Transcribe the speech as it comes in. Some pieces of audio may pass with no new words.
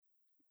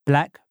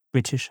Black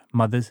British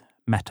Mothers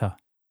Matter.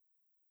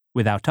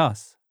 Without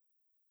us,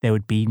 there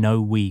would be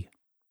no we.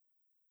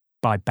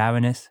 By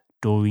Baroness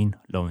Doreen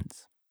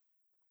Lawrence.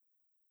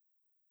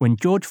 When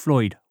George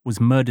Floyd was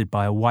murdered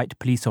by a white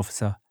police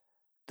officer,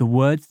 the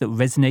words that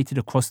resonated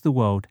across the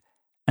world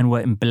and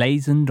were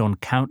emblazoned on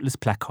countless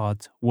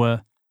placards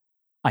were,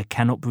 "I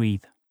cannot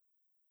breathe."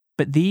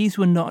 But these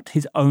were not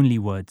his only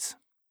words.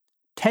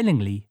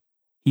 Tellingly,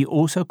 he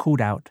also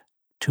called out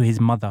to his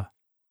mother,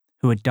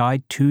 who had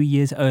died 2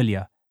 years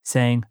earlier,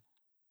 saying,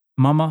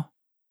 "Mama,"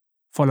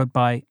 followed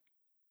by,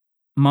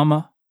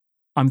 "Mama,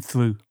 I'm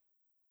through."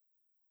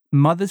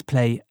 Mothers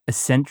play a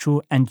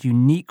central and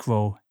unique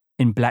role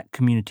in Black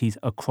communities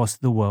across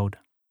the world.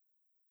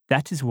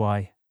 That is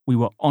why we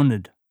were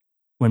honoured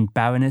when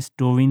Baroness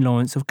Doreen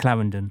Lawrence of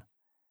Clarendon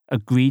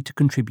agreed to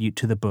contribute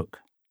to the book.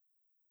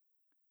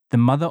 The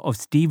mother of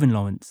Stephen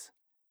Lawrence,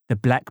 the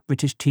Black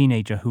British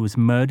teenager who was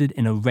murdered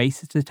in a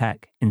racist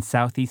attack in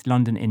southeast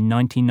London in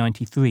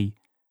 1993,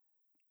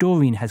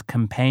 Doreen has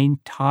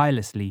campaigned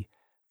tirelessly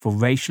for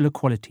racial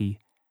equality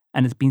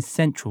and has been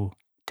central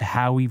to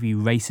how we view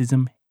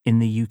racism in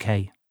the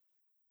UK.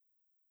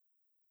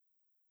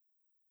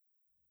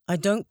 I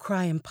don't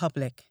cry in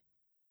public.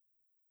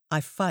 I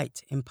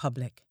fight in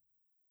public.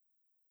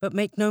 But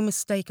make no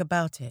mistake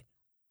about it,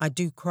 I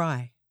do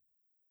cry.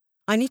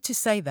 I need to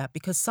say that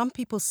because some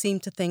people seem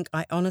to think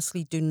I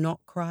honestly do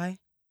not cry.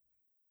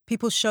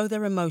 People show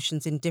their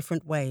emotions in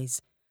different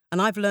ways,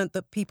 and I've learnt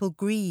that people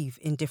grieve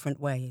in different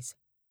ways.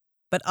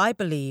 But I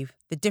believe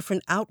the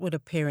different outward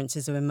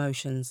appearances of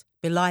emotions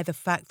belie the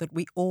fact that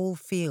we all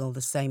feel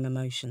the same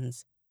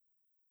emotions.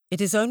 It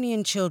is only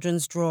in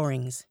children's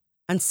drawings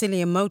and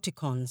silly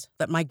emoticons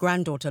that my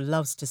granddaughter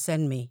loves to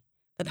send me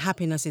that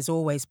happiness is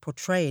always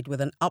portrayed with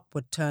an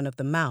upward turn of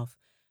the mouth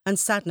and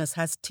sadness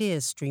has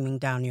tears streaming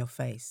down your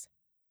face.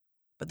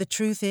 But the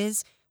truth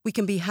is, we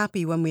can be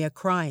happy when we are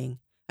crying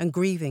and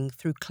grieving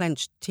through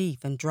clenched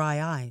teeth and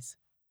dry eyes.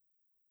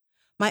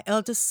 My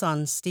eldest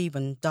son,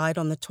 Stephen, died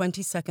on the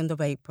 22nd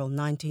of April,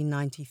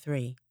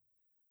 1993,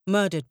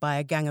 murdered by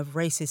a gang of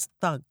racist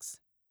thugs.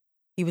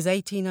 He was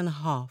 18 and a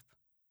half.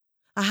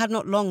 I had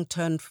not long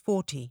turned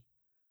 40.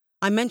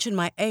 I mention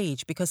my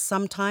age because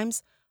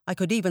sometimes, I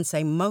could even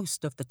say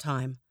most of the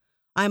time,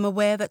 I am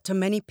aware that to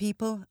many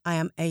people I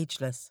am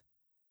ageless.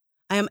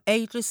 I am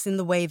ageless in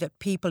the way that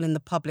people in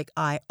the public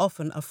eye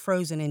often are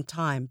frozen in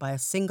time by a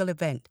single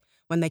event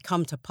when they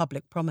come to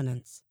public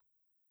prominence.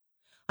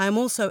 I am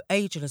also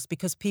ageless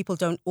because people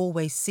don't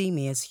always see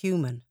me as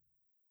human.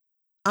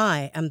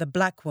 I am the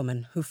Black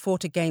woman who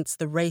fought against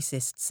the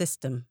racist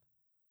system.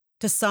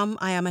 To some,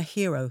 I am a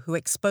hero who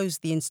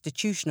exposed the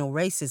institutional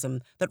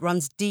racism that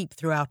runs deep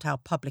throughout our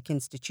public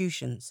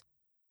institutions.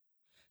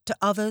 To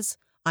others,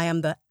 I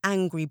am the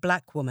angry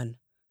Black woman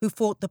who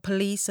fought the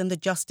police and the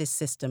justice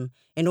system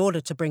in order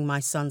to bring my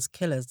son's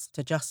killers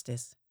to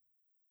justice.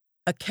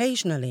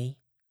 Occasionally,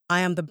 I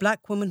am the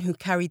Black woman who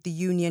carried the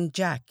Union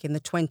Jack in the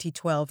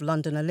 2012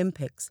 London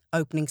Olympics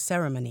opening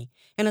ceremony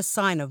in a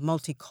sign of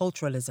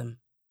multiculturalism.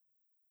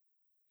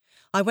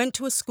 I went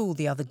to a school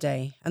the other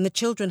day and the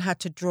children had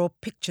to draw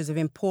pictures of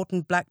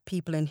important Black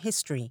people in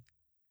history.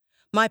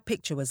 My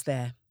picture was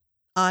there,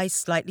 eyes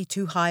slightly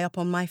too high up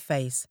on my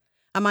face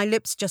and my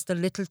lips just a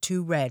little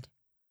too red.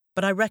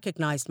 But I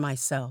recognised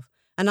myself,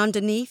 and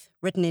underneath,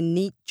 written in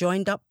neat,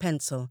 joined-up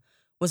pencil,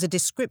 was a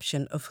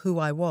description of who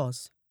I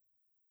was.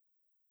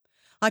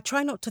 I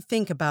try not to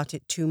think about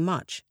it too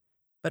much,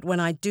 but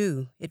when I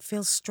do, it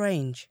feels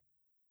strange.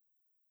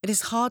 It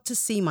is hard to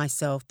see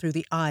myself through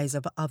the eyes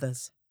of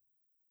others.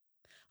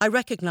 I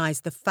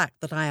recognise the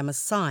fact that I am a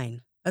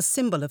sign, a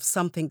symbol of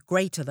something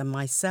greater than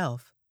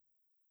myself.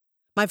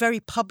 My very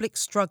public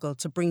struggle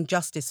to bring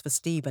justice for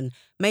Stephen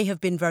may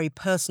have been very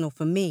personal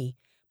for me,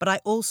 but I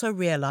also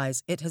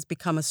realise it has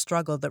become a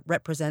struggle that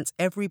represents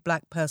every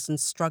Black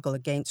person's struggle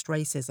against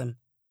racism.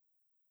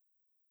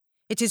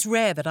 It is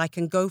rare that I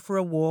can go for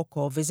a walk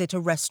or visit a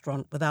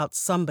restaurant without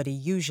somebody,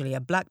 usually a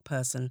Black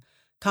person,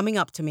 coming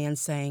up to me and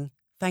saying,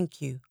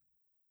 "Thank you."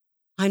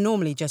 I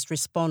normally just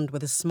respond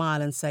with a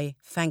smile and say,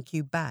 "Thank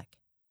you" back.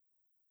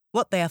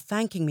 What they are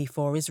thanking me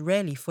for is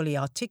rarely fully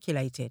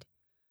articulated,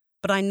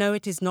 but I know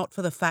it is not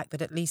for the fact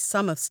that at least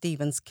some of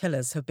Stephen's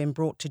killers have been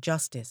brought to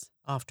justice.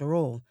 After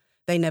all,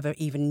 they never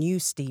even knew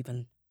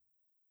Stephen.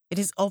 It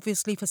is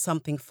obviously for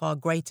something far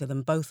greater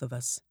than both of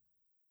us.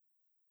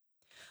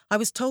 I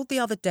was told the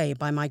other day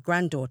by my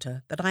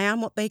granddaughter that I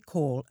am what they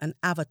call an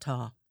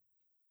avatar.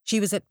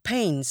 She was at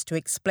pains to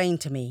explain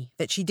to me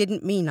that she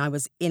didn't mean I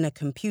was in a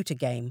computer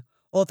game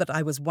or that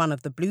I was one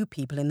of the blue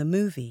people in the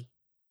movie.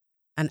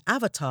 An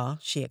avatar,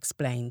 she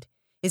explained,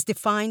 is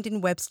defined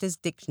in Webster's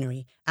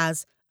dictionary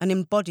as an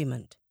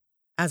embodiment,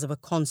 as of a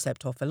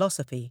concept or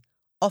philosophy,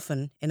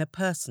 often in a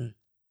person.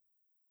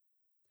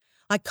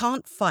 I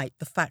can't fight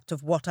the fact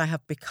of what I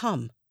have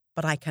become,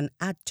 but I can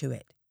add to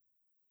it.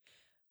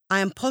 I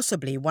am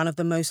possibly one of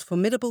the most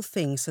formidable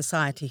things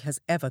society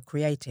has ever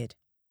created.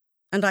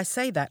 And I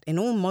say that in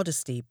all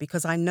modesty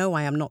because I know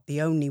I am not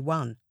the only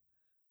one.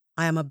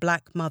 I am a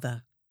Black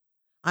mother.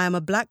 I am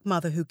a black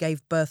mother who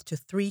gave birth to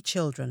 3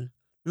 children,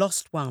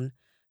 lost one,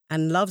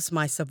 and loves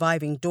my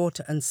surviving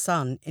daughter and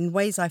son in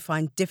ways I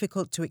find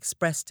difficult to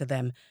express to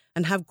them,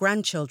 and have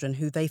grandchildren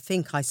who they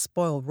think I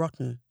spoil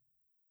rotten.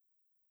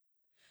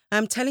 I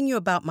am telling you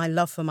about my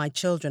love for my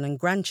children and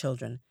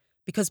grandchildren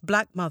because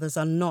black mothers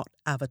are not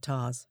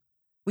avatars.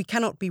 We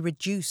cannot be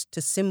reduced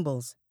to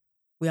symbols.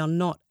 We are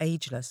not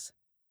ageless.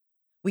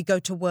 We go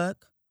to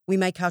work, we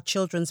make our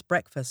children's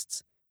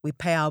breakfasts, we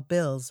pay our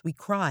bills, we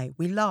cry,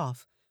 we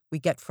laugh, we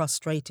get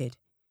frustrated.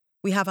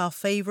 We have our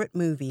favourite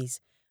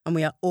movies, and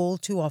we are all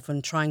too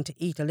often trying to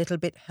eat a little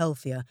bit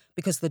healthier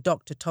because the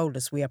doctor told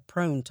us we are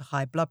prone to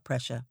high blood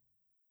pressure.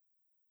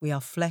 We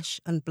are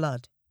flesh and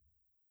blood.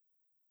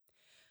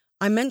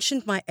 I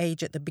mentioned my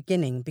age at the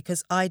beginning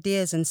because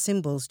ideas and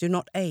symbols do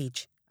not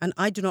age, and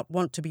I do not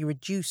want to be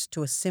reduced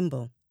to a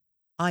symbol.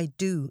 I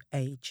do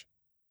age.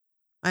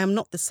 I am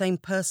not the same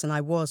person I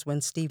was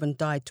when Stephen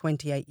died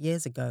 28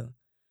 years ago,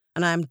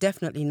 and I am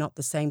definitely not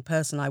the same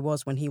person I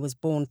was when he was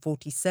born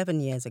 47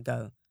 years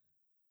ago.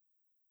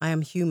 I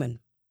am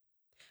human,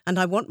 and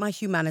I want my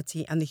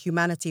humanity and the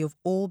humanity of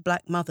all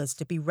black mothers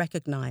to be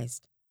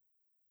recognised.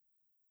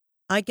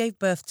 I gave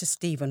birth to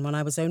Stephen when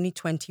I was only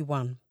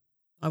 21.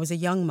 I was a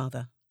young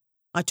mother.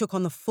 I took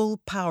on the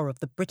full power of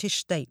the British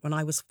state when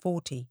I was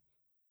 40.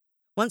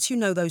 Once you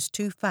know those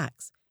 2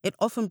 facts, it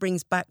often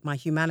brings back my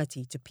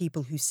humanity to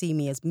people who see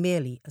me as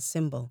merely a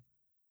symbol.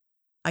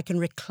 I can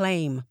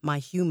reclaim my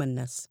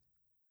humanness.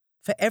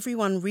 For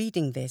everyone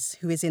reading this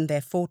who is in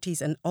their 40s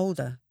and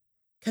older,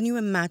 can you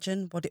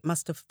imagine what it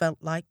must have felt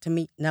like to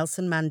meet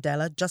Nelson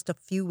Mandela just a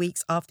few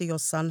weeks after your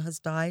son has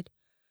died,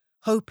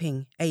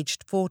 hoping,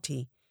 aged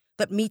 40,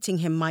 that meeting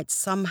him might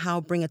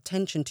somehow bring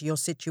attention to your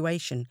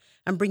situation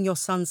and bring your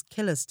son's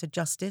killers to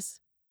justice?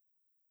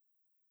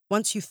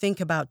 Once you think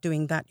about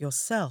doing that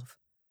yourself,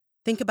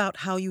 think about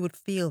how you would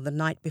feel the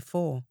night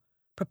before,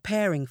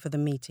 preparing for the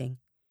meeting,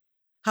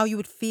 how you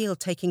would feel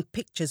taking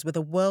pictures with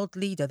a world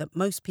leader that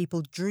most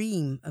people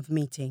dream of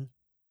meeting.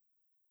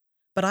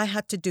 But I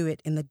had to do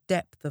it in the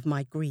depth of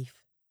my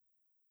grief.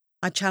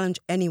 I challenge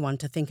anyone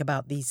to think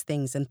about these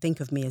things and think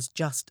of me as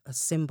just a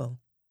symbol.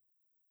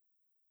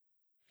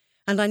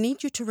 And I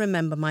need you to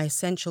remember my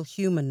essential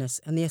humanness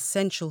and the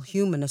essential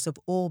humanness of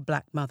all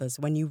black mothers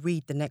when you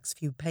read the next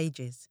few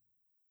pages.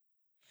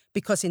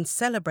 Because in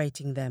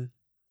celebrating them,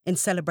 in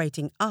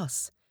celebrating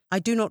us, I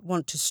do not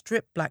want to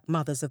strip black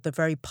mothers of the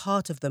very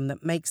part of them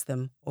that makes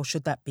them, or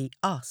should that be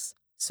us,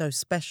 so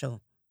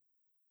special.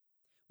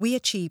 We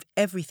achieve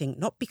everything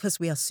not because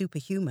we are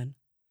superhuman.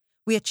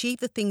 We achieve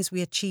the things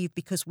we achieve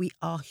because we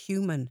are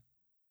human.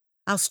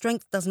 Our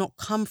strength does not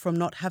come from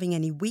not having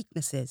any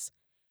weaknesses.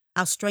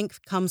 Our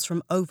strength comes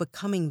from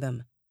overcoming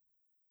them.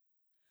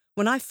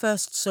 When I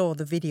first saw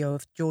the video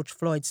of George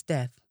Floyd's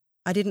death,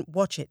 I didn't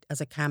watch it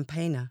as a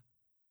campaigner.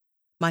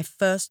 My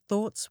first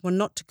thoughts were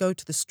not to go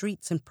to the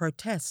streets and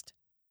protest.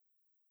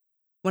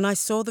 When I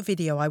saw the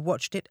video, I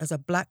watched it as a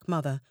black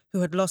mother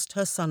who had lost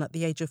her son at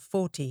the age of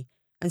 40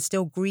 and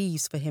still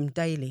grieves for him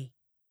daily.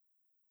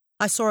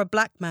 I saw a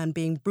black man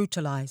being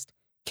brutalized,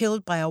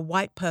 killed by a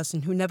white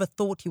person who never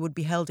thought he would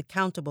be held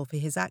accountable for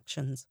his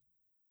actions.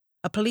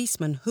 A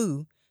policeman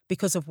who,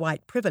 because of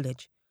white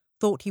privilege,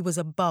 thought he was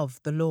above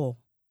the law.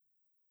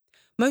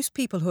 Most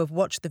people who have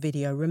watched the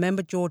video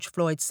remember George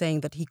Floyd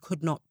saying that he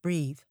could not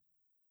breathe.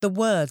 The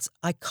words,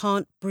 "I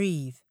can't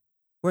breathe,"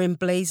 were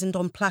emblazoned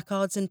on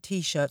placards and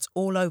T-shirts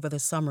all over the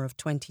summer of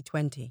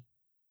 2020.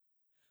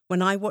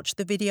 When I watched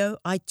the video,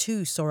 I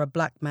too saw a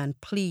black man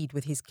plead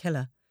with his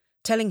killer,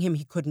 telling him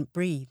he couldn't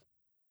breathe.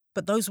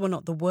 But those were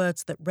not the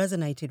words that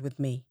resonated with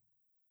me,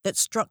 that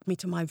struck me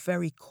to my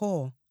very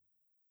core.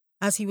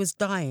 As he was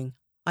dying,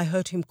 I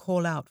heard him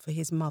call out for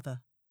his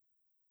mother.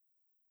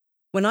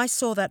 When I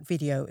saw that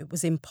video, it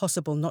was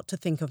impossible not to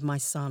think of my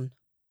son.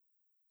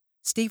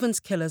 Stephen's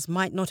killers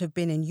might not have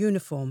been in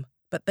uniform,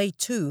 but they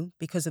too,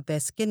 because of their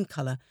skin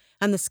colour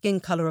and the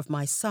skin colour of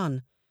my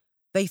son,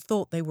 they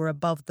thought they were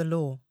above the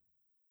law.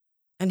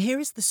 And here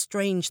is the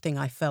strange thing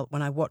I felt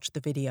when I watched the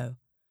video,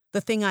 the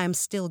thing I am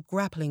still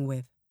grappling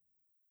with.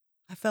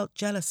 I felt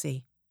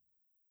jealousy.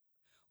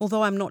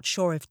 Although I'm not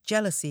sure if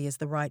jealousy is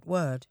the right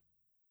word.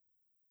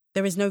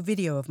 There is no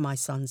video of my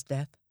son's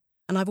death,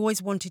 and I've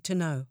always wanted to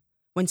know,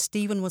 when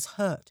Stephen was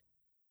hurt,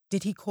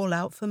 did he call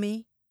out for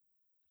me?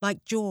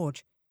 Like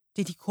George,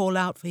 did he call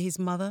out for his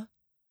mother?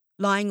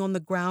 Lying on the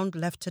ground,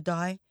 left to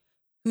die,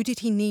 who did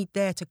he need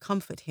there to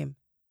comfort him?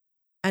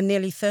 And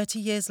nearly 30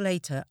 years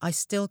later, I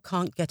still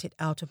can't get it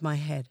out of my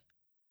head.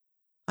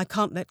 I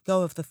can't let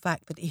go of the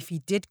fact that if he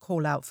did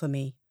call out for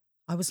me,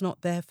 I was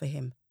not there for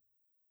him.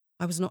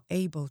 I was not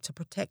able to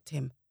protect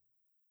him.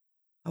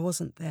 I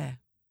wasn't there.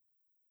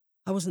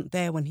 I wasn't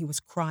there when he was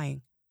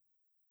crying.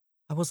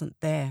 I wasn't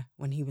there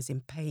when he was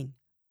in pain.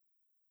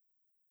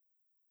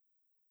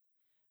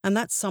 And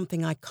that's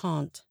something I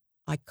can't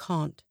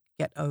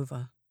get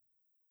over.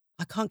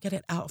 I can't get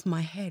it out of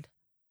my head.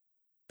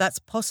 That's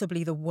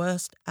possibly the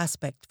worst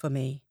aspect for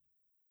me.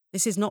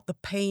 This is not the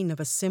pain of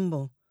a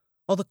symbol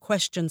or the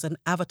questions an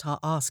avatar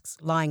asks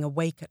lying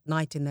awake at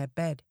night in their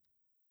bed.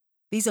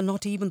 These are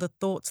not even the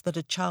thoughts that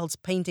a child's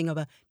painting of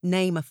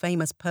name a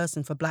famous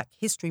person for Black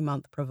History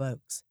Month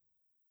provokes.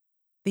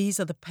 These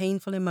are the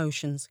painful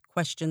emotions,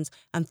 questions,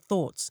 and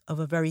thoughts of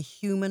a very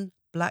human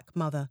Black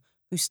mother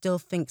who still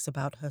thinks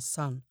about her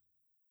son.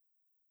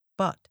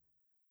 But,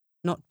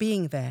 not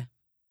being there,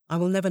 I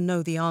will never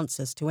know the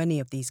answers to any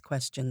of these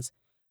questions,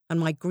 and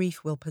my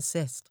grief will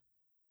persist.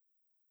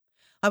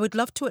 I would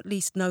love to at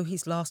least know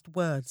his last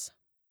words.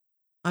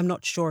 I'm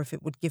not sure if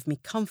it would give me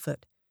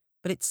comfort,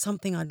 but it's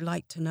something I'd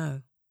like to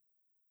know.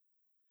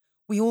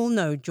 We all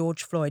know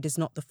George Floyd is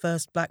not the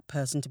first Black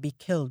person to be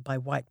killed by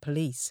white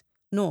police,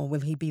 nor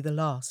will he be the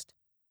last.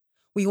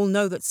 We all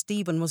know that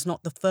Stephen was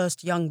not the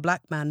first young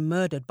Black man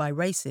murdered by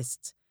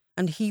racists,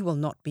 and he will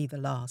not be the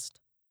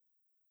last.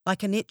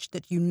 Like an itch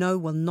that you know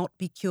will not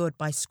be cured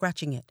by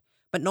scratching it,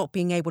 but not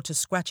being able to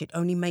scratch it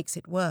only makes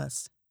it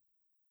worse.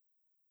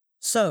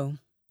 So,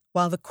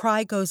 while the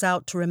cry goes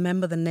out to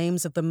remember the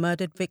names of the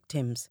murdered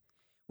victims,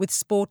 with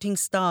sporting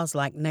stars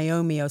like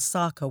Naomi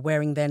Osaka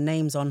wearing their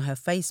names on her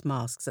face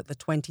masks at the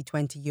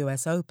 2020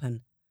 US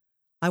Open,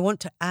 I want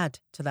to add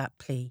to that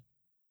plea.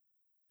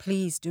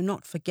 Please do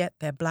not forget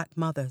their Black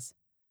mothers,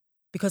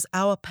 because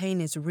our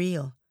pain is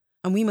real,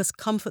 and we must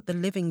comfort the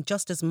living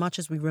just as much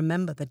as we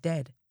remember the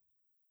dead.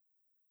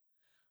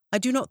 I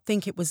do not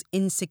think it was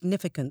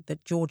insignificant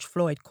that George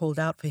Floyd called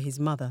out for his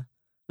mother,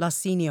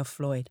 Larcenia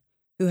Floyd,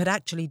 who had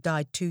actually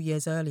died 2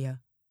 years earlier.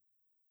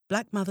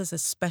 Black mothers are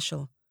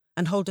special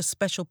and hold a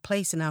special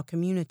place in our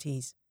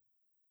communities.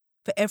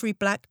 For every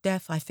Black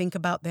death, I think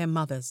about their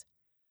mothers.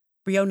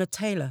 Breonna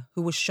Taylor,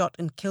 who was shot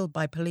and killed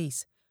by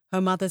police,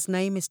 her mother's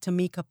name is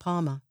Tamika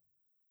Palmer.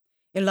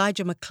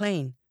 Elijah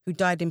McClain, who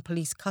died in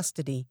police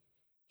custody,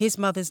 his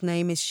mother's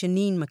name is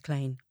Shaneen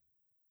McClain.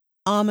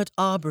 Ahmaud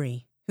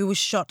Arbery, who was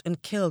shot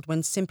and killed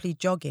when simply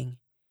jogging,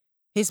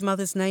 his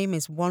mother's name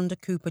is Wanda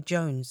Cooper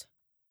Jones.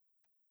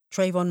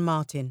 Trayvon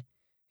Martin,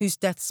 whose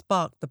death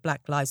sparked the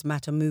Black Lives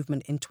Matter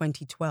movement in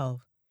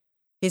 2012.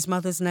 His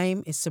mother's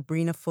name is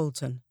Sabrina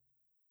Fulton.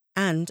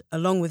 And,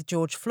 along with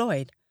George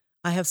Floyd,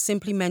 I have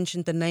simply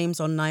mentioned the names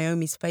on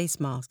Naomi's face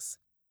masks.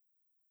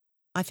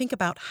 I think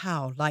about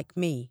how, like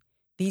me,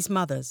 these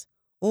mothers,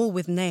 all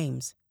with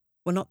names,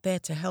 were not there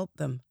to help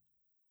them.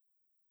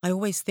 I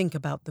always think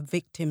about the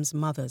victims'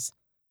 mothers.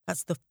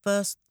 That's the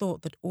first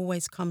thought that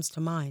always comes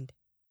to mind.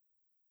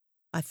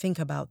 I think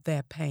about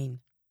their pain.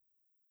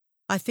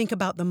 I think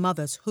about the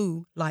mothers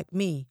who, like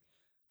me,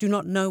 do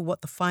not know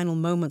what the final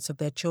moments of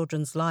their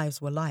children's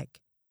lives were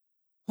like,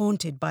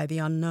 haunted by the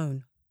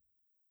unknown.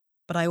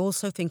 But I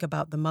also think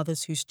about the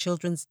mothers whose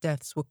children's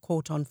deaths were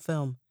caught on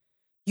film,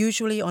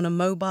 usually on a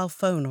mobile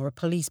phone or a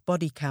police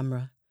body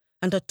camera,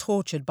 and are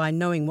tortured by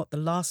knowing what the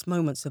last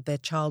moments of their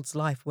child's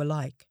life were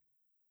like.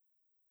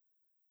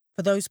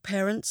 For those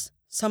parents,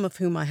 some of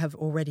whom I have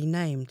already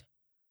named,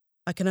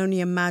 I can only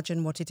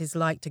imagine what it is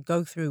like to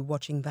go through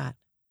watching that.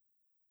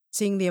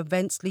 Seeing the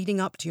events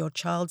leading up to your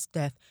child's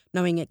death,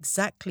 knowing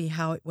exactly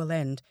how it will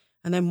end,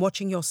 and then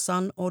watching your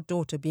son or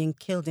daughter being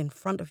killed in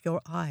front of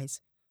your eyes,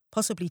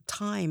 possibly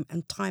time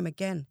and time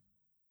again.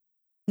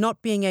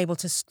 Not being able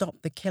to stop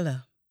the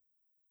killer.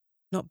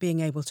 Not being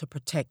able to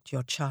protect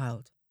your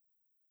child.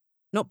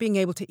 Not being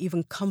able to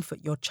even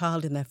comfort your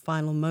child in their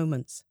final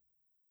moments.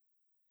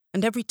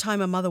 And every time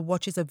a mother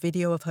watches a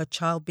video of her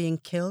child being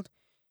killed,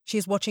 she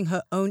is watching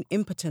her own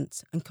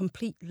impotence and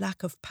complete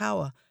lack of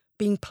power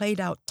being played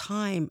out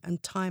time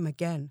and time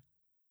again.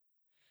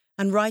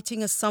 And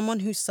writing as someone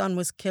whose son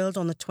was killed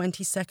on the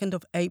 22nd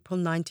of April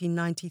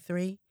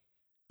 1993,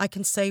 I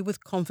can say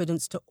with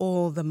confidence to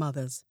all the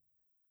mothers,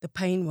 the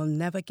pain will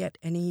never get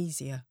any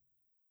easier.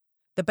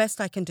 The best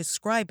I can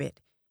describe it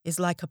is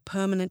like a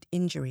permanent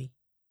injury.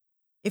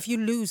 If you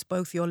lose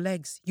both your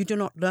legs, you do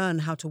not learn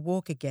how to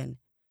walk again.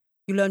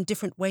 You learn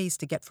different ways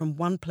to get from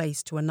one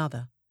place to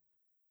another.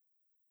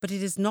 But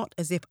it is not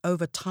as if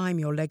over time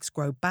your legs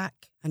grow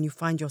back and you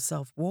find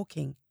yourself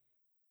walking.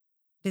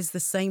 It is the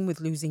same with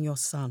losing your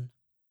son.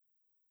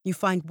 You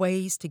find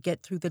ways to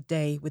get through the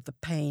day with the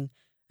pain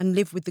and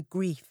live with the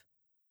grief,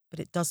 but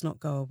it does not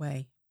go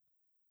away.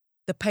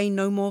 The pain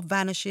no more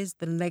vanishes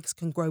than legs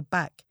can grow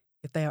back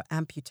if they are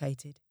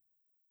amputated.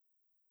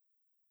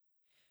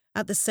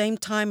 At the same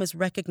time as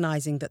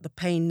recognizing that the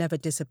pain never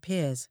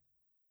disappears,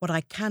 what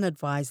I can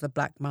advise the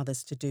Black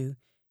mothers to do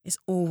is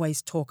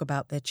always talk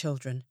about their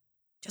children.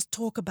 Just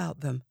talk about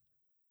them.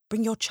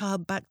 Bring your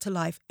child back to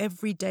life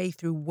every day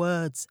through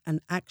words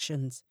and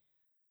actions.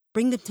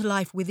 Bring them to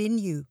life within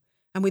you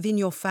and within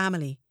your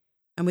family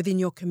and within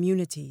your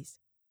communities.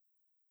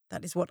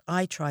 That is what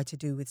I try to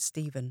do with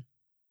Stephen.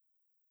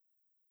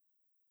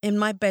 In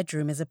my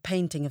bedroom is a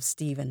painting of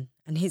Stephen,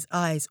 and his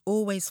eyes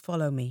always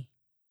follow me.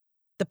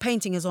 The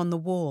painting is on the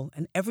wall,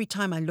 and every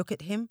time I look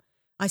at him,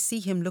 I see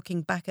him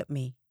looking back at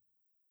me.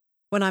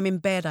 When I'm in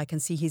bed, I can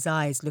see his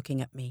eyes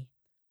looking at me.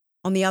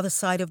 On the other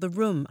side of the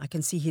room, I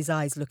can see his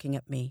eyes looking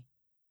at me.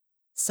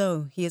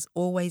 So he is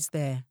always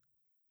there.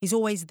 He's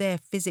always there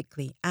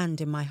physically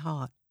and in my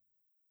heart.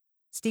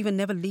 Stephen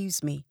never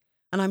leaves me,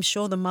 and I'm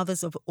sure the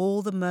mothers of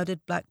all the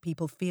murdered Black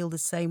people feel the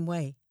same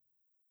way.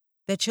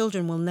 Their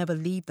children will never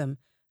leave them,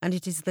 and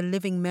it is the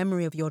living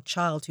memory of your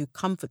child who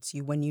comforts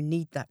you when you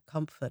need that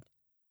comfort.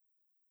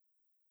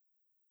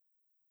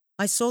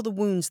 I saw the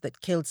wounds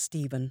that killed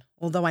Stephen,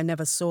 although I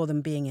never saw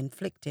them being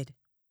inflicted.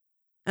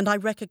 And I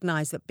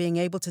recognize that being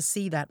able to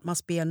see that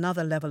must be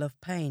another level of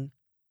pain.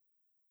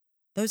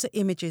 Those are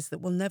images that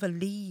will never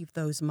leave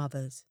those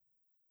mothers.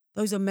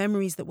 Those are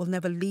memories that will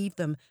never leave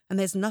them, and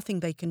there's nothing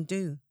they can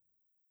do.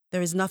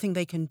 There is nothing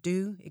they can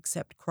do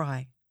except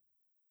cry.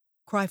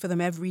 Cry for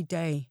them every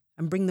day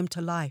and bring them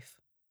to life.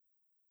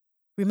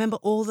 Remember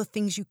all the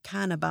things you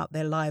can about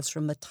their lives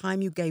from the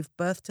time you gave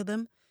birth to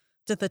them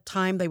to the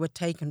time they were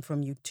taken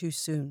from you too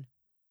soon.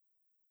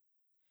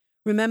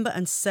 Remember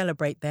and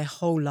celebrate their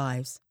whole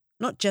lives,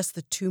 not just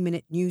the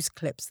 2-minute news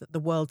clips that the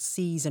world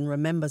sees and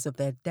remembers of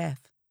their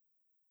death.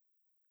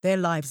 Their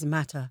lives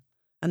matter,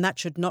 and that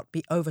should not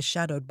be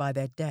overshadowed by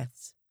their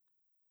deaths.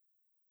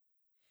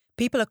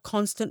 People are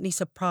constantly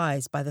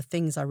surprised by the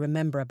things I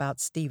remember about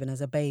Stephen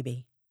as a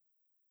baby.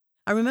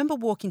 I remember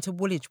walking to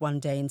Woolwich one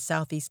day in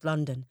southeast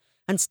London,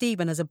 and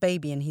Stephen as a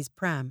baby in his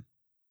pram.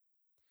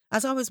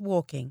 As I was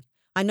walking,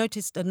 I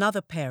noticed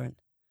another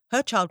parent.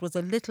 Her child was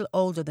a little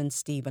older than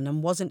Stephen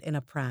and wasn't in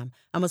a pram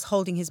and was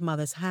holding his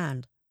mother's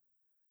hand.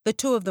 The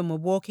two of them were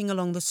walking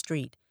along the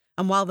street,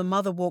 and while the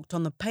mother walked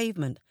on the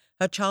pavement,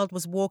 her child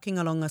was walking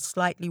along a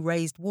slightly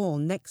raised wall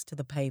next to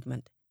the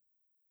pavement.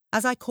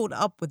 As I caught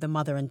up with the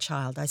mother and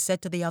child, I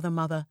said to the other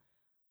mother,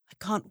 "I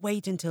can't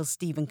wait until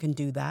Stephen can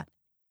do that."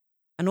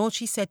 And all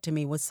she said to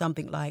me was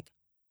something like,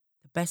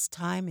 "The best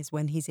time is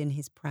when he's in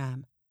his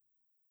pram."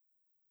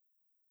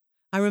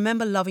 I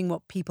remember loving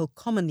what people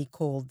commonly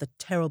call the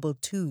terrible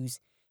twos,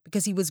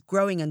 because he was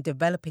growing and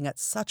developing at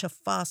such a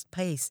fast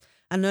pace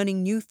and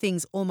learning new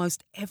things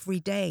almost every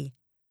day.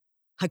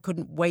 I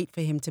couldn't wait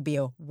for him to be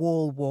a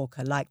wall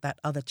walker like that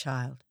other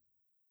child.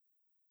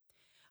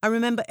 I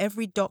remember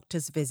every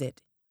doctor's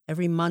visit,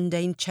 every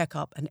mundane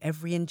checkup and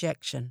every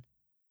injection.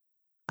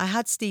 I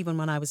had Stephen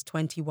when I was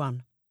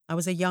 21. I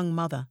was a young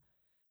mother.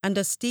 And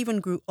as Stephen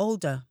grew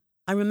older,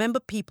 I remember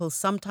people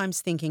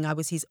sometimes thinking I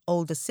was his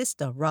older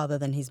sister rather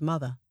than his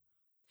mother.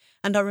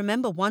 And I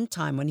remember one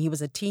time when he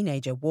was a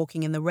teenager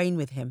walking in the rain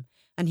with him,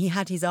 and he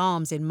had his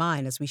arms in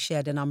mine as we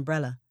shared an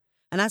umbrella.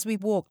 And as we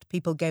walked,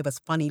 people gave us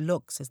funny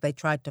looks as they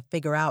tried to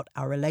figure out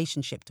our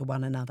relationship to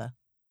one another.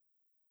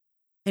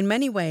 In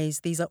many ways,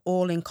 these are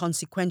all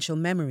inconsequential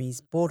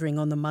memories bordering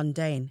on the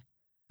mundane.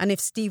 And if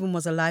Stephen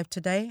was alive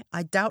today,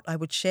 I doubt I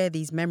would share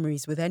these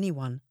memories with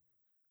anyone.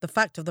 The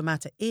fact of the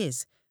matter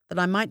is that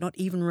I might not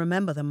even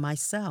remember them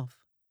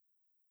myself.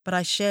 But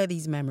I share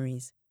these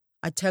memories.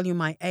 I tell you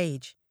my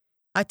age.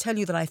 I tell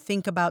you that I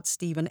think about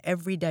Stephen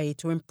every day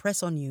to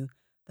impress on you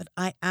that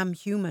I am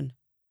human.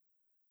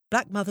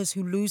 Black mothers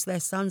who lose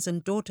their sons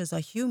and daughters are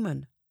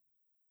human.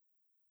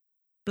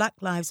 Black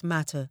Lives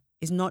Matter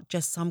is not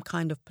just some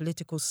kind of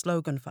political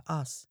slogan for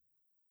us.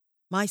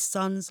 My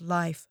son's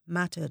life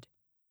mattered.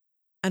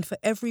 And for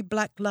every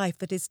black life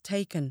that is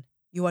taken,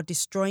 you are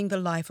destroying the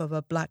life of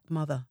a black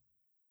mother.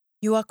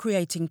 You are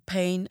creating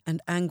pain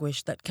and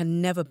anguish that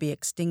can never be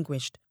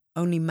extinguished,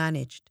 only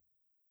managed.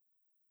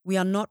 We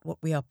are not what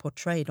we are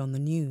portrayed on the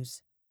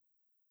news.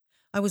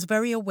 I was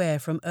very aware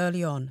from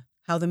early on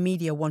how the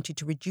media wanted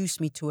to reduce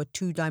me to a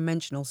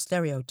 2-dimensional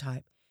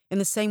stereotype, in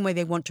the same way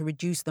they want to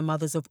reduce the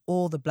mothers of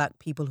all the black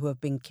people who have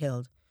been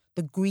killed,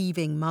 the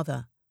grieving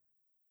mother.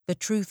 The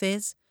truth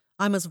is,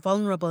 I'm as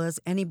vulnerable as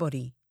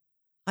anybody.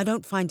 I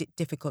don't find it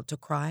difficult to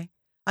cry.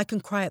 I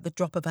can cry at the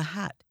drop of a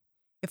hat.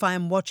 If I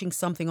am watching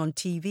something on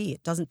TV,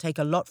 it doesn't take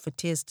a lot for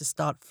tears to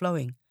start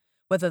flowing,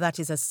 whether that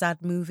is a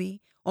sad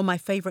movie or my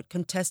favourite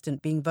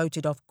contestant being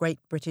voted off Great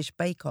British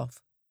Bake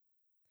Off.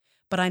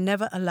 But I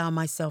never allow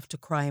myself to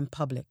cry in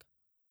public.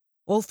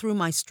 All through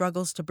my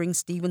struggles to bring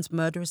Stephen's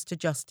murderers to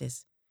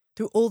justice,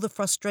 through all the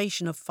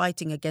frustration of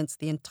fighting against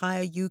the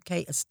entire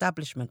UK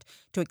establishment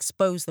to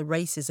expose the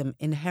racism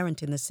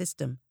inherent in the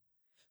system,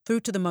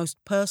 through to the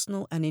most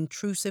personal and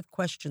intrusive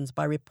questions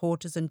by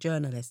reporters and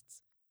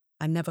journalists,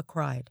 I never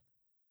cried.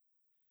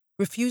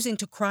 Refusing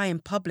to cry in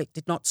public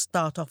did not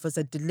start off as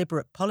a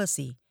deliberate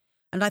policy,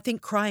 and I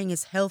think crying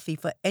is healthy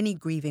for any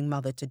grieving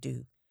mother to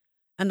do,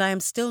 and I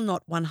am still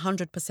not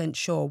 100%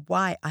 sure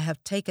why I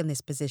have taken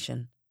this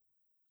position.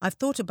 I've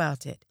thought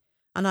about it,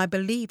 and I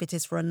believe it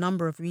is for a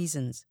number of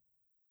reasons.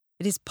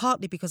 It is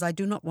partly because I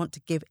do not want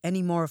to give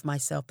any more of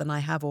myself than I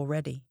have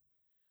already.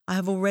 I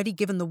have already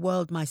given the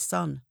world my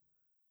son.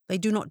 They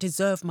do not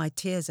deserve my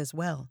tears as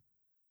well.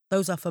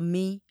 Those are for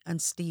me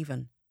and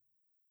Stephen.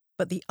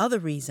 But the other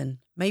reason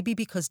may be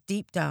because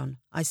deep down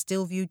I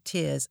still view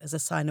tears as a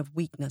sign of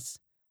weakness,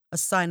 a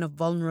sign of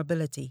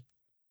vulnerability.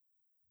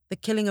 The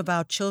killing of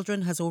our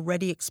children has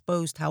already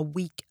exposed how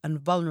weak and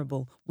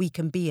vulnerable we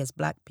can be as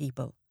black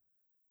people.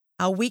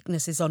 Our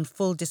weakness is on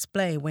full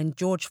display when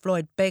George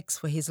Floyd begs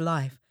for his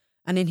life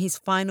and in his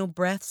final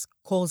breaths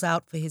calls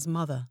out for his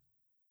mother.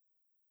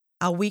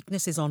 Our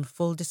weakness is on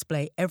full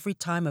display every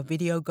time a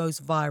video goes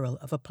viral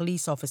of a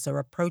police officer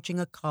approaching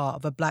a car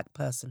of a black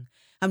person,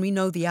 and we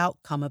know the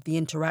outcome of the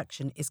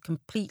interaction is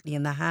completely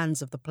in the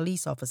hands of the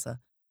police officer,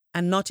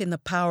 and not in the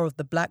power of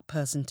the black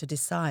person to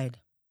decide.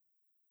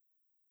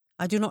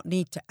 I do not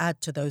need to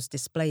add to those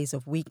displays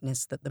of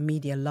weakness that the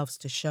media loves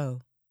to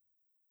show.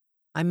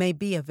 I may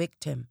be a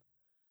victim.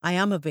 I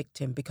am a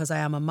victim because I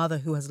am a mother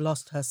who has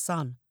lost her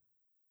son.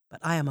 But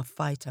I am a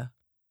fighter.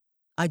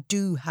 I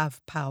do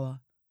have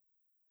power.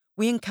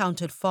 We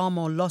encountered far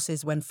more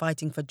losses when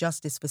fighting for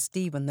justice for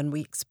Stephen than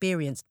we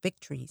experienced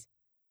victories.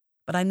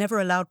 But I never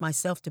allowed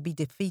myself to be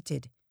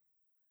defeated.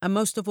 And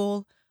most of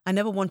all, I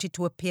never wanted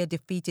to appear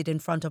defeated in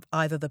front of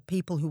either the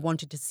people who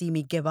wanted to see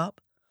me give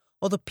up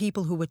or the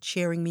people who were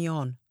cheering me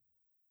on.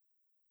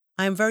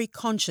 I am very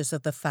conscious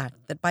of the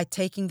fact that by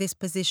taking this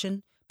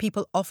position,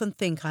 people often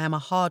think I am a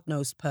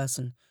hard-nosed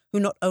person who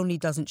not only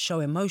doesn't show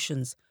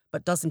emotions,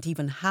 but doesn't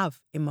even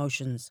have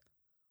emotions.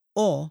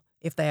 Or,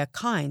 if they are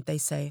kind, they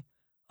say,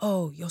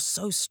 "Oh, you're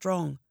so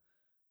strong."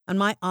 And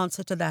my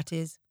answer to that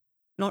is,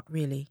 not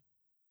really,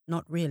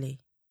 not really.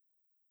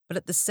 But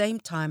at the same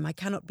time, I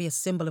cannot be a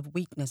symbol of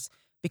weakness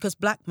because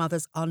black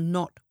mothers are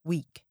not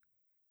weak.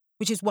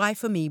 Which is why,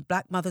 for me,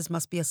 black mothers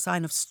must be a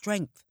sign of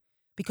strength,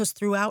 because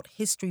throughout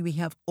history we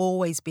have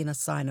always been a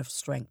sign of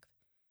strength.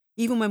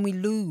 Even when we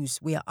lose,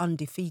 we are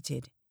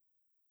undefeated.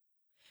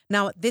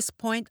 Now, at this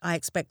point, I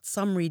expect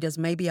some readers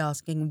may be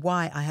asking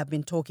why I have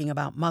been talking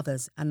about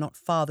mothers and not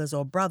fathers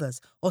or brothers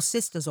or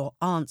sisters or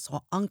aunts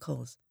or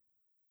uncles.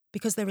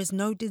 Because there is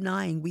no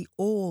denying we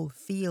all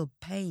feel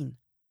pain.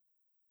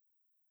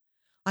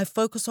 I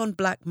focus on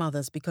black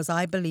mothers because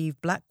I believe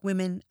black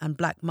women and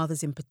black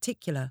mothers in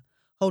particular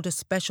hold a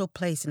special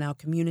place in our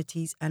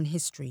communities and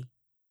history.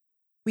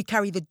 We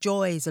carry the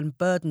joys and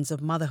burdens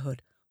of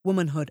motherhood,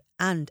 womanhood,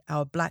 and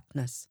our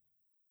blackness.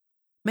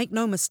 Make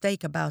no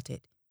mistake about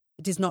it.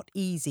 It is not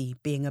easy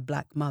being a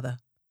black mother.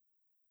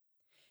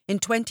 In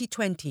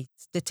 2020,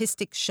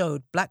 statistics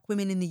showed black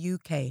women in the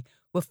UK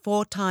were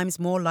 4 times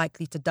more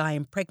likely to die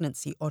in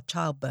pregnancy or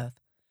childbirth,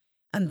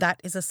 and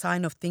that is a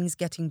sign of things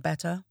getting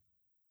better.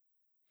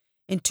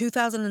 In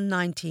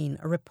 2019,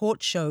 a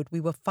report showed we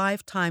were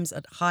 5 times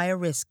at higher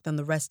risk than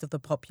the rest of the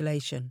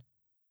population.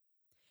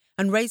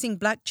 And raising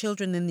black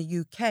children in the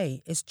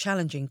UK is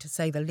challenging to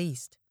say the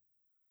least.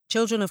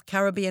 Children of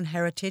Caribbean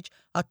heritage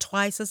are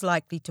twice as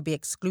likely to be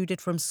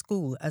excluded from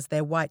school as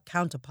their white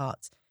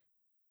counterparts.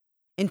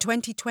 In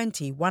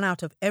 2020, 1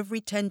 out of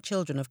every 10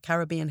 children of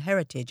Caribbean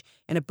heritage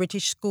in a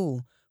British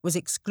school was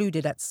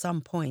excluded at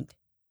some point.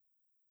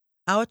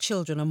 Our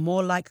children are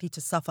more likely to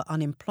suffer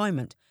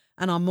unemployment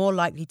and are more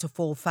likely to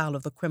fall foul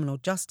of the criminal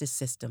justice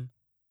system.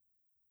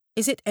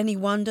 Is it any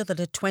wonder that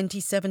a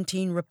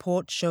 2017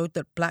 report showed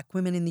that black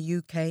women in the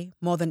UK,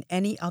 more than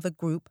any other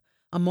group,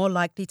 are more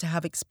likely to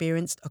have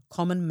experienced a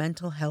common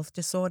mental health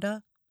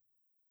disorder?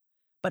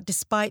 But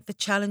despite the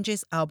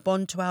challenges, our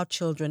bond to our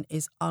children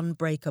is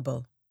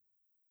unbreakable.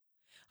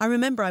 I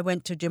remember I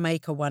went to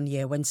Jamaica one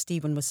year when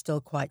Stephen was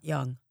still quite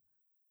young.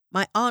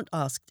 My aunt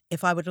asked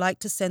if I would like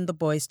to send the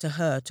boys to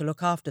her to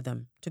look after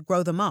them, to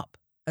grow them up,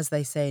 as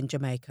they say in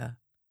Jamaica.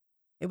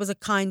 It was a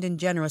kind and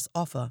generous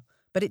offer,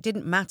 but it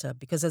didn't matter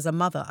because as a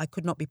mother I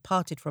could not be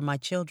parted from my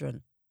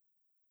children.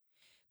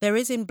 There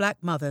is in black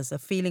mothers a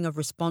feeling of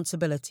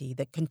responsibility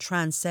that can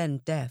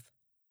transcend death.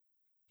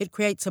 It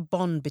creates a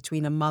bond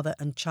between a mother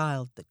and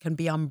child that can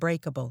be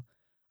unbreakable,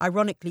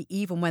 ironically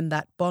even when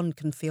that bond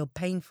can feel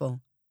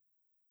painful.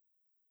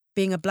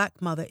 Being a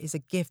black mother is a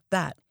gift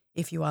that,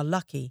 if you are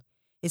lucky,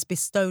 is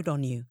bestowed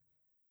on you,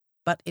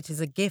 but it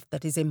is a gift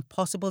that is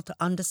impossible to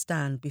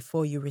understand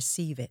before you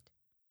receive it.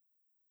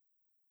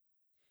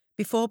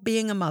 Before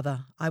being a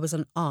mother, I was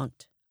an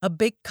aunt, a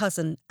big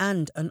cousin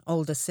and an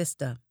older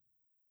sister.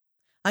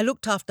 I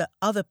looked after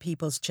other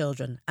people's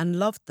children and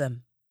loved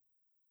them.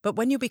 But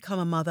when you become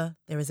a mother,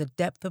 there is a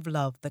depth of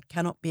love that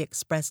cannot be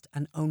expressed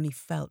and only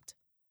felt.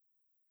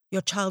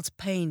 Your child's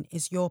pain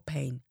is your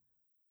pain.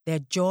 Their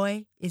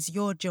joy is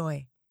your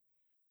joy.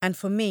 And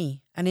for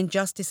me, an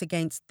injustice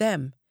against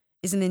them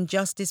is an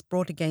injustice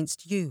brought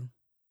against you.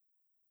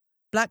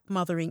 Black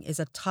mothering is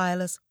a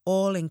tireless,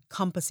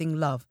 all-encompassing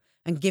love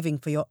and giving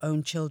for your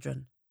own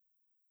children.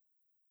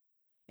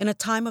 In a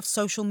time of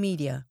social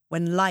media,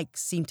 when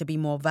likes seem to be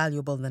more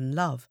valuable than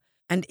love,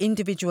 and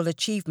individual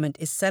achievement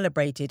is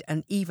celebrated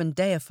and even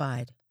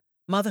deified,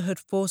 motherhood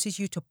forces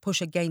you to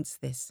push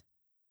against this.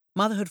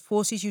 Motherhood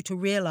forces you to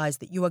realize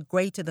that you are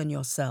greater than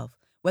yourself,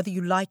 whether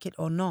you like it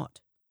or not.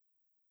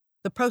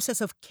 The process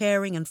of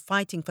caring and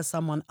fighting for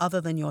someone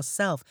other than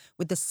yourself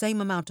with the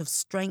same amount of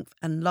strength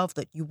and love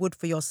that you would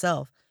for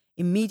yourself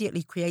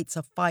immediately creates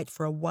a fight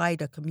for a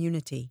wider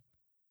community.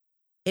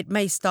 It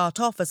may start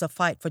off as a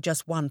fight for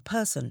just one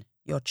person,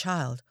 your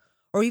child,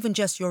 or even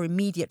just your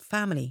immediate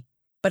family,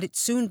 but it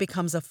soon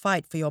becomes a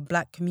fight for your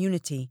black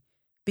community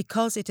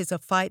because it is a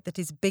fight that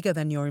is bigger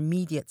than your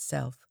immediate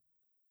self.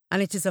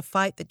 And it is a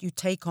fight that you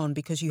take on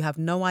because you have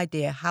no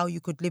idea how you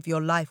could live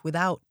your life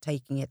without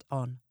taking it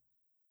on.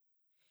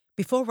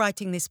 Before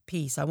writing this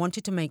piece, I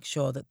wanted to make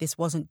sure that this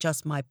wasn't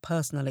just my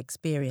personal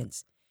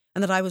experience,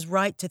 and that I was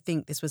right to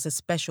think this was a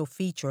special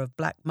feature of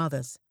black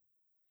mothers.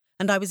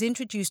 And I was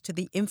introduced to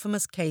the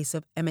infamous case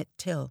of Emmett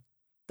Till,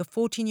 the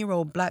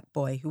 14-year-old black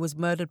boy who was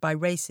murdered by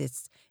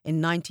racists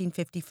in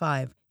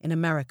 1955 in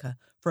America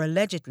for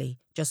allegedly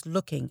just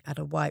looking at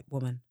a white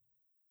woman.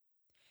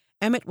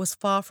 Emmett was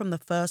far from the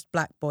first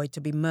black boy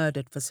to be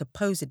murdered for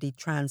supposedly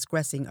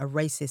transgressing a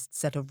racist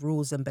set of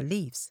rules and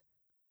beliefs.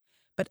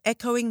 But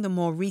echoing the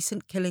more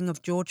recent killing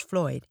of George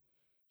Floyd,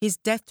 his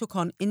death took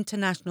on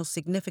international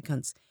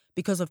significance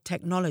because of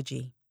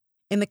technology.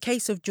 In the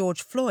case of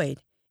George Floyd,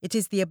 it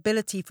is the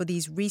ability for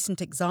these recent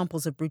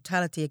examples of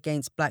brutality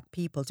against black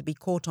people to be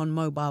caught on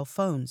mobile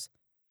phones.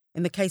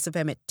 In the case of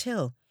Emmett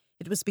Till,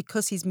 it was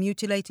because his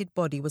mutilated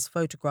body was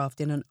photographed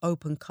in an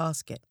open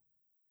casket.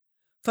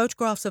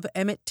 Photographs of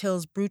Emmett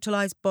Till's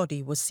brutalized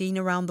body were seen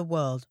around the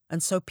world,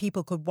 and so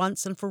people could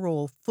once and for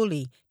all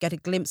fully get a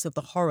glimpse of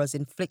the horrors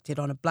inflicted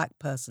on a black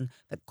person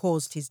that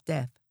caused his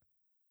death.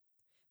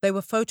 They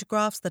were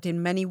photographs that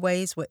in many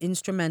ways were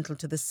instrumental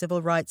to the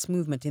civil rights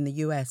movement in the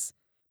US,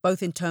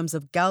 both in terms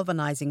of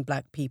galvanizing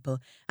black people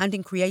and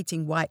in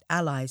creating white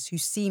allies who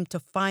seemed to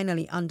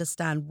finally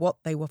understand what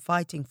they were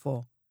fighting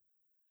for.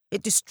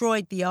 It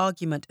destroyed the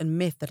argument and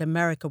myth that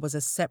America was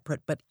a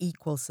separate but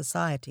equal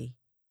society.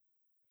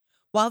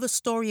 While the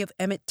story of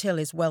Emmett Till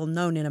is well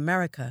known in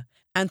America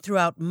and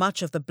throughout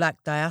much of the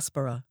black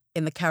diaspora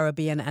in the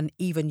Caribbean and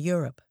even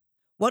Europe,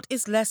 what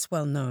is less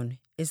well known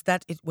is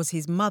that it was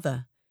his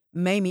mother,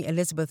 Mamie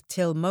Elizabeth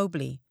Till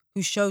Mobley,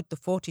 who showed the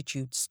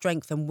fortitude,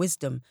 strength, and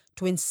wisdom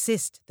to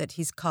insist that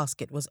his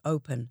casket was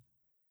open.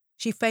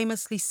 She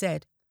famously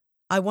said,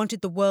 "I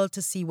wanted the world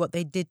to see what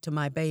they did to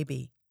my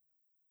baby."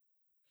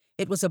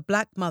 It was a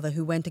black mother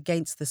who went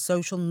against the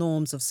social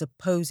norms of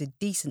supposed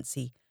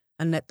decency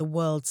and let the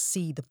world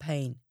see the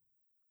pain.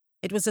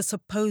 It was a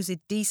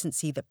supposed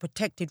decency that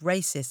protected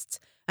racists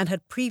and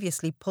had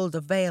previously pulled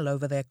a veil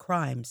over their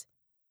crimes.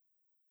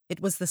 It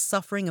was the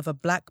suffering of a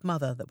black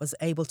mother that was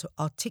able to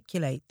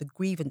articulate the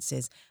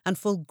grievances and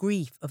full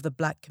grief of the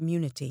black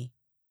community.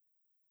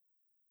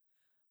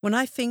 When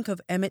I think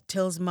of Emmett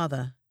Till's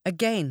mother,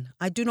 again,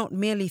 I do not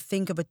merely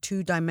think of a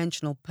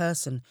two-dimensional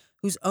person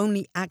whose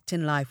only act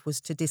in life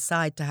was to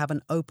decide to have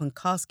an open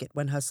casket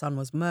when her son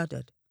was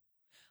murdered.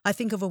 I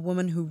think of a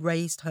woman who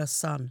raised her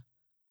son,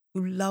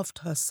 who loved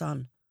her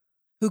son,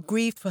 who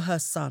grieved for her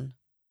son,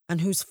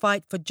 and whose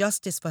fight for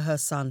justice for her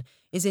son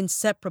is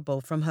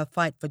inseparable from her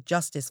fight for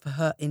justice for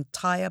her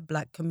entire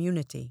black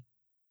community.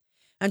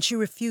 And she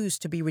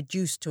refused to be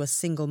reduced to a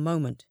single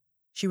moment.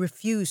 She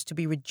refused to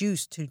be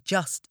reduced to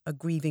just a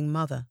grieving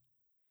mother.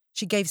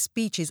 She gave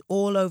speeches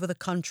all over the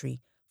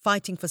country,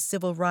 fighting for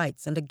civil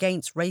rights and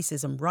against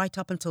racism right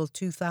up until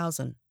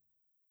 2000.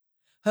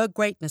 Her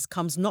greatness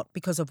comes not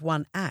because of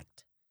one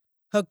act.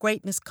 Her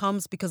greatness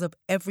comes because of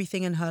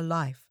everything in her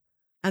life.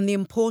 And the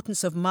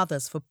importance of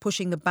mothers for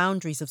pushing the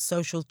boundaries of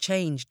social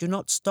change do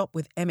not stop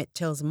with Emmett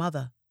Till's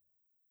mother.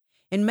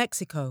 In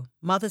Mexico,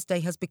 Mother's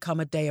Day has become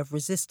a day of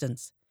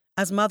resistance,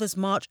 as mothers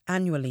march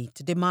annually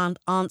to demand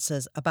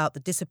answers about the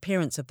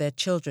disappearance of their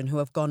children who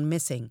have gone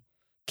missing,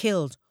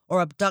 killed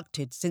or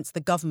abducted since the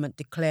government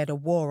declared a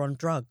war on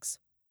drugs.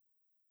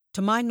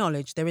 To my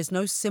knowledge, there is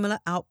no similar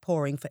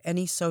outpouring for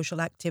any social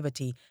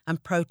activity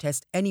and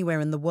protest anywhere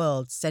in the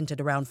world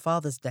centered around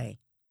Father's Day.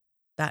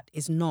 That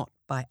is not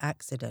by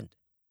accident.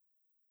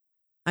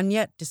 And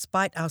yet,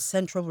 despite our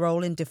central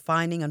role in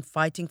defining and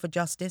fighting for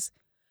justice,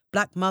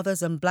 black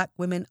mothers and black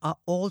women are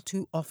all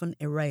too often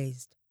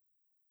erased.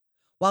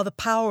 While the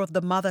power of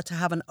the mother to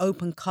have an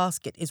open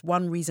casket is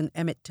one reason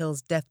Emmett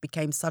Till's death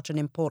became such an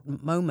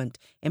important moment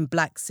in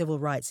black civil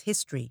rights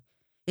history,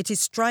 it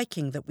is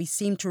striking that we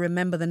seem to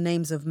remember the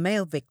names of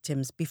male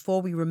victims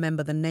before we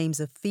remember the names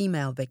of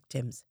female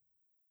victims.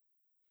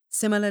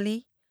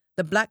 Similarly,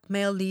 the black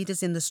male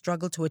leaders in the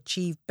struggle to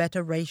achieve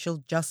better racial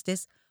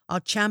justice are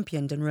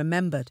championed and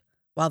remembered,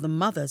 while the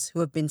mothers who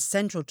have been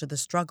central to the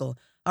struggle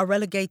are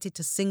relegated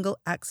to single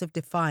acts of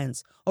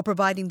defiance or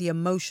providing the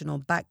emotional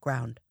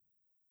background.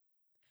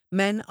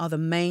 Men are the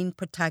main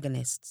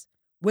protagonists,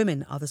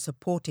 women are the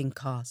supporting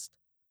cast.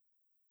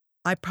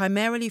 I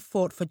primarily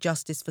fought for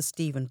justice for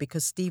Stephen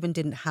because Stephen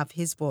didn't have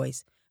his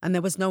voice and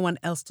there was no one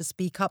else to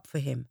speak up for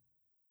him.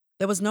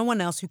 There was no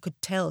one else who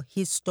could tell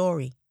his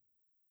story.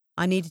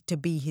 I needed to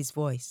be his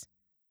voice.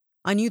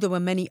 I knew there were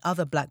many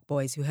other black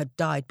boys who had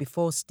died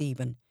before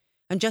Stephen,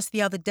 and just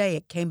the other day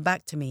it came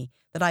back to me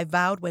that I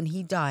vowed when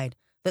he died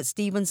that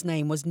Stephen's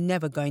name was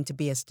never going to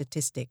be a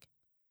statistic.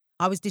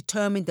 I was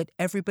determined that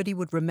everybody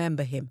would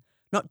remember him,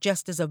 not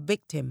just as a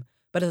victim,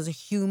 but as a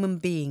human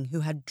being who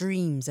had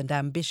dreams and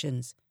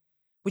ambitions,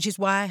 which is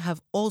why I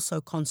have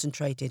also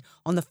concentrated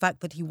on the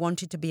fact that he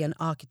wanted to be an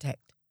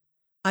architect.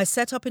 I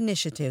set up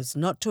initiatives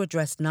not to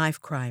address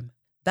knife crime.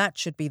 That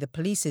should be the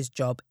police's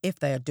job if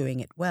they are doing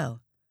it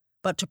well,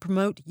 but to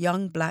promote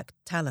young black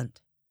talent.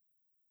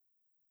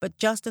 But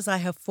just as I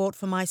have fought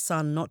for my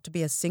son not to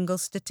be a single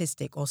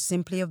statistic or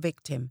simply a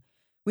victim,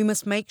 we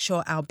must make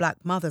sure our black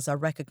mothers are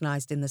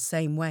recognized in the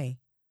same way.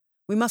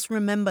 We must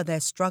remember their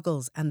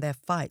struggles and their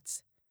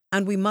fights.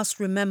 And we must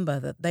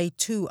remember that they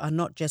too are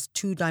not just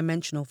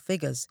two-dimensional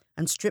figures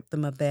and strip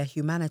them of their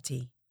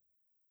humanity.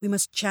 We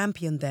must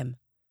champion them,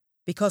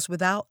 because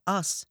without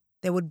us,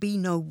 there would be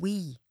no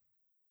we.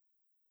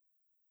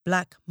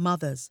 Black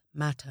mothers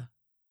matter.